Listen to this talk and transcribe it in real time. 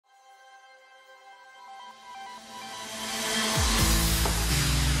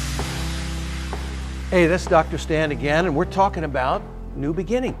Hey, this is Dr. Stan again, and we're talking about new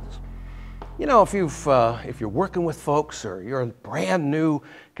beginnings. You know, if you're working with folks or you're a brand new,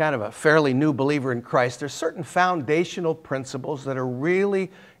 kind of a fairly new believer in Christ, there's certain foundational principles that are really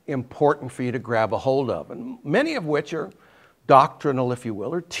important for you to grab a hold of, and many of which are doctrinal, if you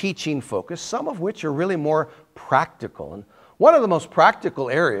will, or teaching focused, some of which are really more practical. And one of the most practical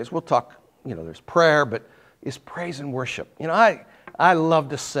areas, we'll talk, there's prayer, but is praise and worship. I love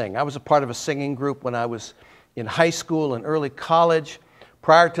to sing. I was a part of a singing group when I was in high school and early college.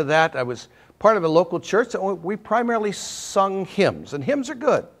 Prior to that, I was part of a local church. We primarily sung hymns, and hymns are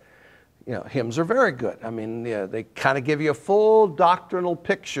good. Hymns are very good. I mean, they kind of give you a full doctrinal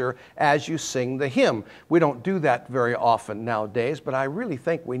picture as you sing the hymn. We don't do that very often nowadays, but I really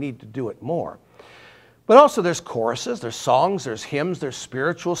think we need to do it more. But also there's choruses, there's songs, there's hymns, there's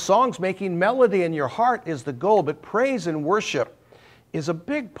spiritual songs. Making melody in your heart is the goal, but praise and worship is a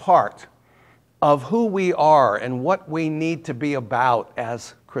big part of who we are and what we need to be about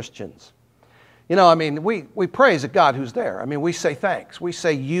as Christians. We praise a God who's there. We say thanks. We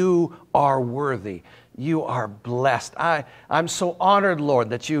say, you are worthy. You are blessed. I'm so honored, Lord,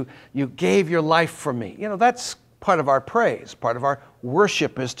 that you gave your life for me. That's part of our praise. Part of our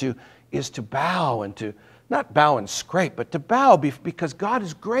worship is to bow and to, not bow and scrape, but to bow because God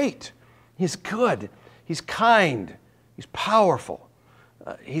is great. He's good. He's kind. He's powerful.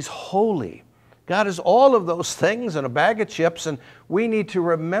 He's holy. God is all of those things and a bag of chips, and we need to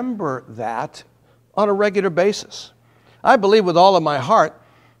remember that on a regular basis. I believe with all of my heart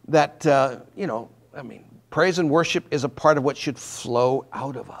that, praise and worship is a part of what should flow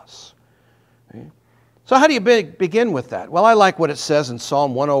out of us. Okay? So how do you begin with that? Well, I like what it says in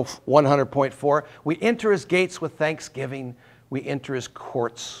Psalm 100.4. We enter his gates with thanksgiving. We enter his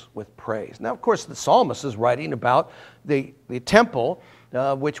courts with praise. Now, of course, the psalmist is writing about the temple,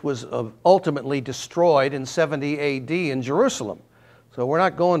 which was ultimately destroyed in 70 A.D. in Jerusalem. So we're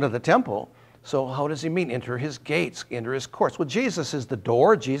not going to the temple. So how does he mean enter his gates, enter his courts? Well, Jesus is the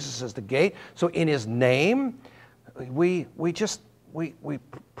door. Jesus is the gate. So in his name, we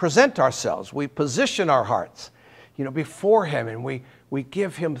present ourselves. We position our hearts, before him, and we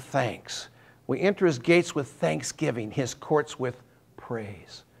give him thanks. We enter his gates with thanksgiving, his courts with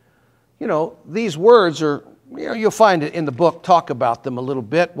praise. These words are, you'll find it in the book, talk about them a little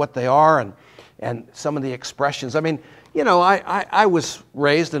bit, what they are, and some of the expressions. I was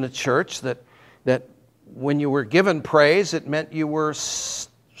raised in a church that when you were given praise, it meant you were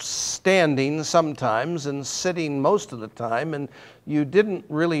standing sometimes and sitting most of the time, and you didn't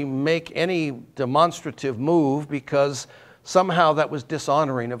really make any demonstrative move because somehow that was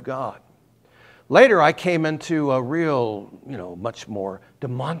dishonoring of God. Later, I came into a real, much more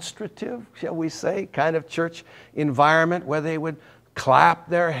demonstrative, shall we say, kind of church environment where they would clap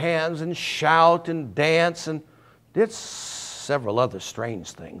their hands and shout and dance and did several other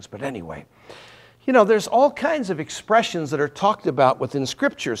strange things. But anyway, there's all kinds of expressions that are talked about within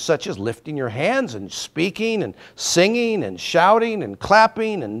Scripture, such as lifting your hands and speaking and singing and shouting and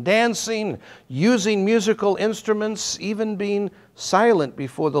clapping and dancing, using musical instruments, even being silent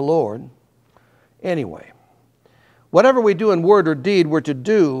before the Lord. Anyway, whatever we do in word or deed, we're to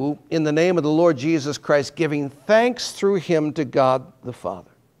do in the name of the Lord Jesus Christ, giving thanks through him to God the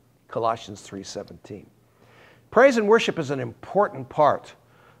Father. Colossians 3:17. Praise and worship is an important part,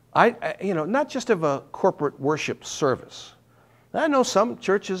 not just of a corporate worship service. I know some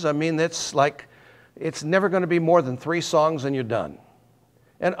churches, it's never going to be more than 3 songs and you're done.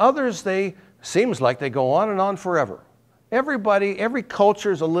 And others, seems like they go on and on forever. Every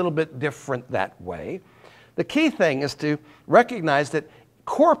culture is a little bit different that way. The key thing is to recognize that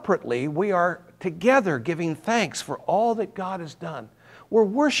corporately we are together giving thanks for all that God has done. We're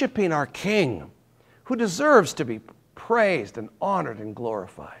worshiping our King, who deserves to be praised and honored and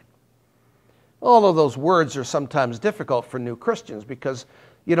glorified. All of those words are sometimes difficult for new Christians because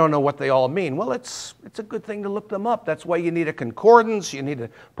you don't know what they all mean. Well, it's a good thing to look them up. That's why you need a concordance. You need to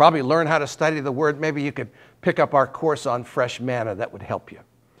probably learn how to study the Word. Maybe you could pick up our course on fresh manna. That would help you.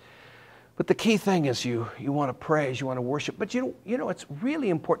 But the key thing is you want to praise, you want to worship. But it's really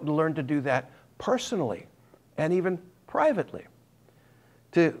important to learn to do that personally and even privately.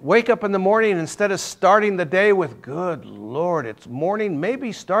 To wake up in the morning, instead of starting the day with, good Lord, it's morning,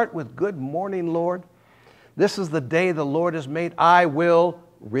 maybe start with, good morning, Lord. This is the day the Lord has made. I will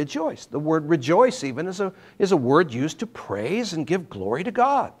rejoice. The word rejoice even is a word used to praise and give glory to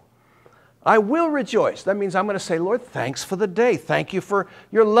God. I will rejoice. That means I'm going to say, Lord, thanks for the day. Thank you for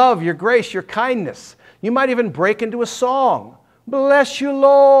your love, your grace, your kindness. You might even break into a song. Bless you,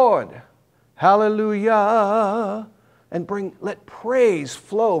 Lord. Hallelujah. and let praise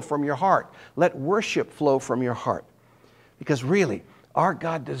flow from your heart. Let worship flow from your heart. Because really, our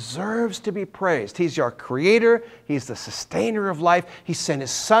God deserves to be praised. He's our creator. He's the sustainer of life. He sent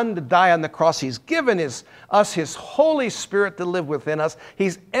His Son to die on the cross. He's given us His Holy Spirit to live within us.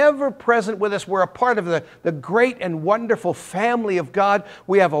 He's ever present with us. We're a part of the great and wonderful family of God.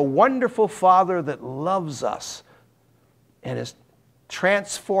 We have a wonderful Father that loves us and is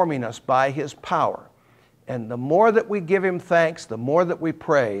transforming us by His power. And the more that we give Him thanks, the more that we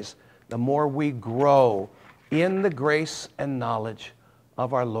praise, the more we grow in the grace and knowledge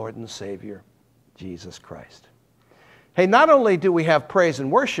of our Lord and Savior, Jesus Christ. Hey, not only do we have praise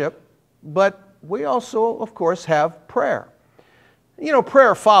and worship, but we also, of course, have prayer. You know,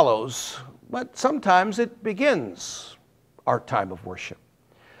 prayer follows, but sometimes it begins our time of worship.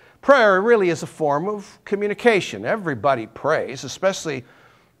 Prayer really is a form of communication. Everybody prays, especially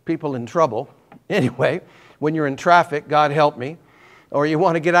people in trouble. Anyway, when you're in traffic, God help me, or you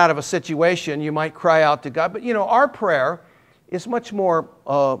want to get out of a situation, you might cry out to God. But you know, our prayer is much more,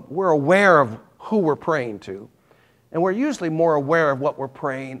 we're aware of who we're praying to, and we're usually more aware of what we're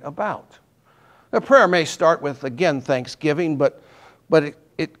praying about. The prayer may start with, again, thanksgiving, but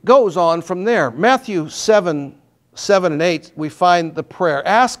it goes on from there. Matthew 7 and 8, we find the prayer.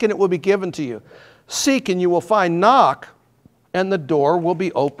 Ask and it will be given to you. Seek and you will find. Knock and the door will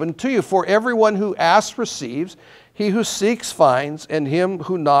be opened to you. For everyone who asks receives. He who seeks finds, and him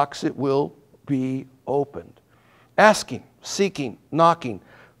who knocks it will be opened. Asking, seeking, knocking,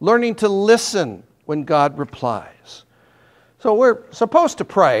 learning to listen when God replies. So we're supposed to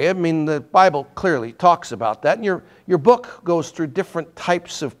pray. I mean, the Bible clearly talks about that. And your book goes through different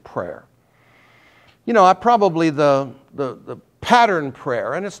types of prayer. You know, probably the pattern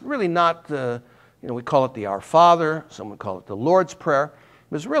prayer, and it's really not we call it the Our Father, some would call it the Lord's Prayer.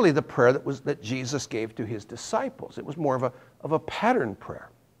 It was really the prayer that Jesus gave to His disciples. It was more of a pattern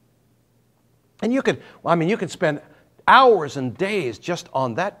prayer. And you could spend hours and days just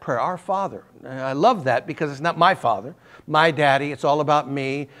on that prayer, Our Father. And I love that because it's not my father, my daddy. It's all about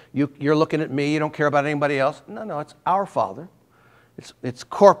me. You're looking at me. You don't care about anybody else. No, it's Our Father. It's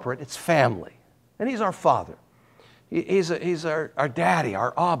corporate. It's family. And He's our Father. He's our daddy,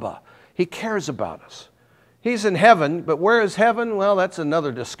 our Abba. He cares about us. He's in heaven, but where is heaven? Well, that's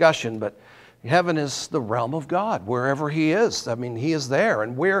another discussion, but heaven is the realm of God, wherever He is. I mean, He is there,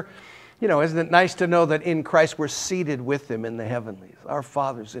 and isn't it nice to know that in Christ we're seated with Him in the heavenlies? Our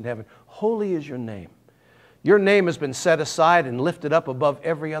Father's in heaven. Holy is your name. Your name has been set aside and lifted up above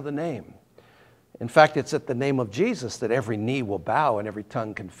every other name. In fact, it's at the name of Jesus that every knee will bow and every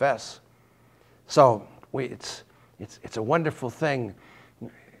tongue confess. So it's a wonderful thing.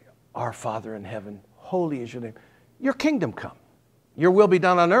 Our Father in heaven, holy is your name. Your kingdom come. Your will be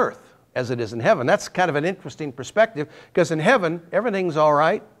done on earth as it is in heaven. That's kind of an interesting perspective because in heaven, everything's all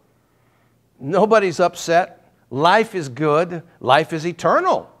right. Nobody's upset. Life is good. Life is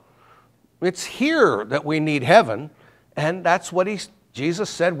eternal. It's here that we need heaven, and that's what Jesus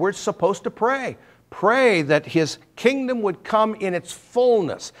said we're supposed to pray. Pray that His kingdom would come in its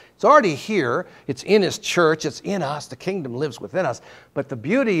fullness. It's already here. It's in His church. It's in us. The kingdom lives within us. But the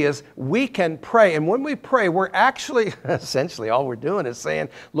beauty is we can pray. And when we pray, we're actually, essentially all we're doing is saying,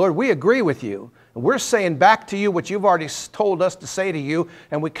 Lord, we agree with you. And we're saying back to you what you've already told us to say to you.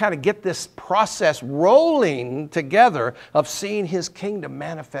 And we kind of get this process rolling together of seeing His kingdom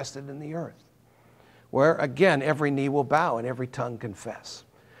manifested in the earth. Where, again, every knee will bow and every tongue confess.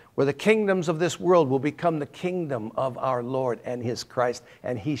 Where the kingdoms of this world will become the kingdom of our Lord and His Christ,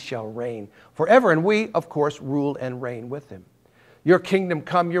 and He shall reign forever. And we, of course, rule and reign with Him. Your kingdom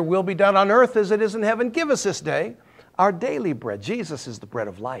come, your will be done on earth as it is in heaven. Give us this day our daily bread. Jesus is the bread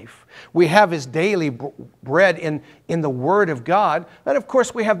of life. We have His daily bread in the Word of God. And of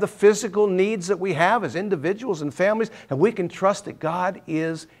course, we have the physical needs that we have as individuals and families, and we can trust that God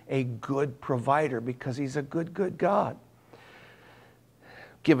is a good provider because He's a good, good God.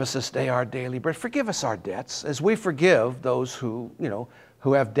 Give us this day our daily bread. Forgive us our debts as we forgive those who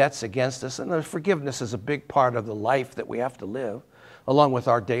have debts against us. And forgiveness is a big part of the life that we have to live, along with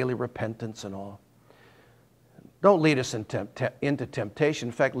our daily repentance and all. Don't lead us into temptation.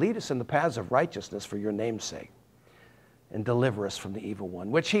 In fact, lead us in the paths of righteousness for your name's sake. And deliver us from the evil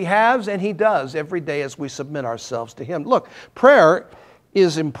one, which He has and He does every day as we submit ourselves to Him. Look, prayer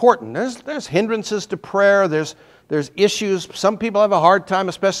is important. There's hindrances to prayer. There's issues. Some people have a hard time,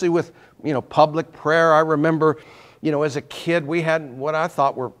 especially with, public prayer. I remember, as a kid, we had what I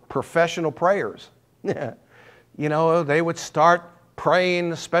thought were professional prayers. They would start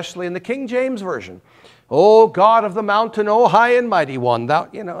praying, especially in the King James Version. Oh, God of the mountain, oh, high and mighty one. Thou,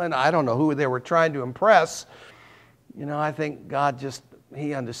 and I don't know who they were trying to impress. You know, I think God just,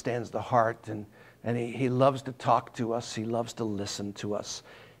 He understands the heart, and he loves to talk to us. He loves to listen to us.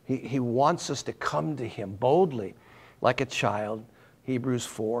 He wants us to come to Him boldly like a child, Hebrews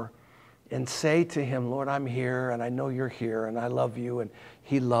 4, and say to Him, Lord, I'm here, and I know You're here, and I love You, and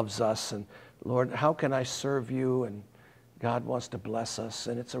He loves us, and Lord, how can I serve You? And God wants to bless us,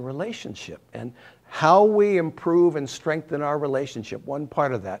 and it's a relationship. And how we improve and strengthen our relationship, one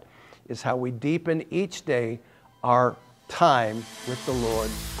part of that is how we deepen each day our time with the Lord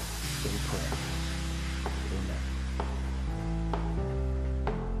in prayer.